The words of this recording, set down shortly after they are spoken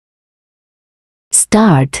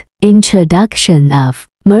Start. Introduction of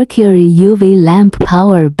Mercury UV lamp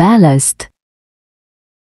power ballast.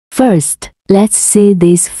 First, let's see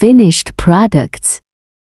these finished products.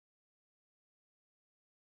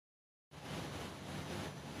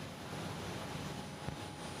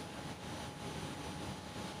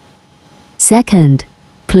 Second,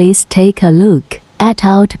 please take a look at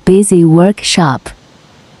our busy workshop.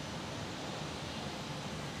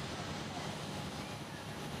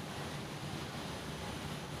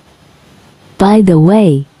 By the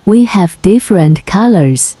way, we have different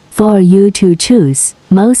colors for you to choose.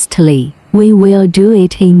 Mostly, we will do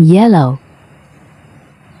it in yellow.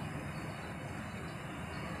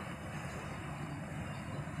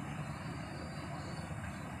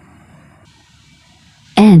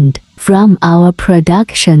 And from our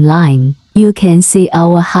production line, you can see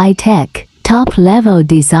our high-tech, top-level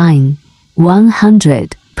design,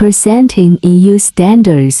 100% in EU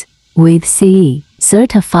standards, with CE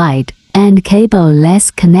certified, and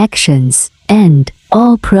cableless connections, and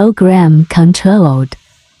all program controlled.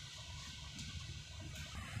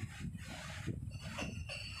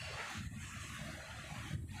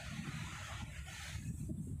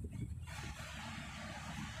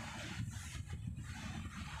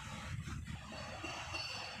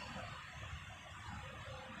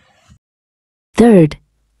 Third,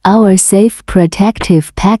 our safe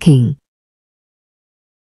protective packing.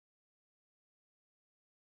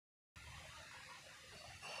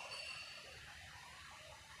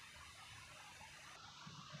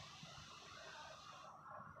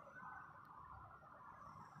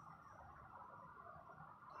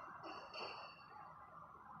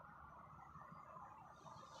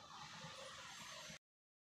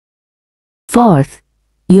 Fourth,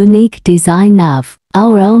 unique design of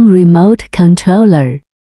our own remote controller.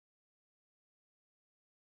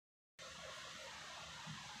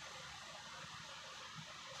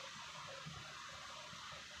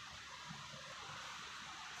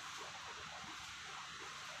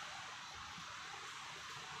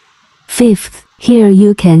 Fifth, here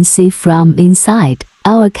you can see from inside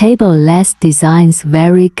our cableless designs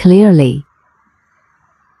very clearly.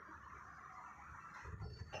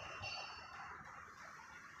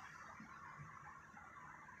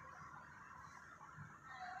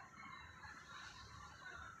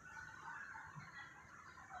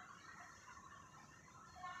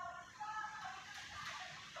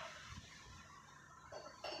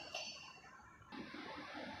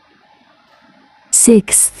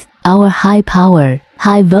 Sixth, our high power,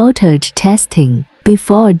 high voltage testing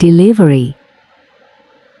before delivery.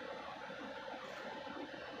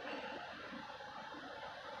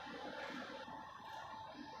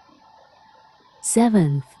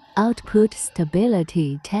 Seventh, output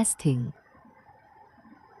stability testing.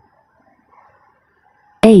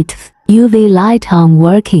 Eighth, UV light on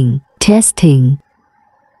working testing.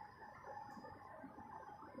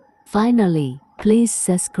 Finally, please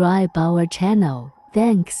subscribe our channel.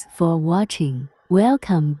 Thanks for watching.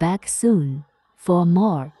 Welcome back soon for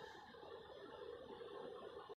more.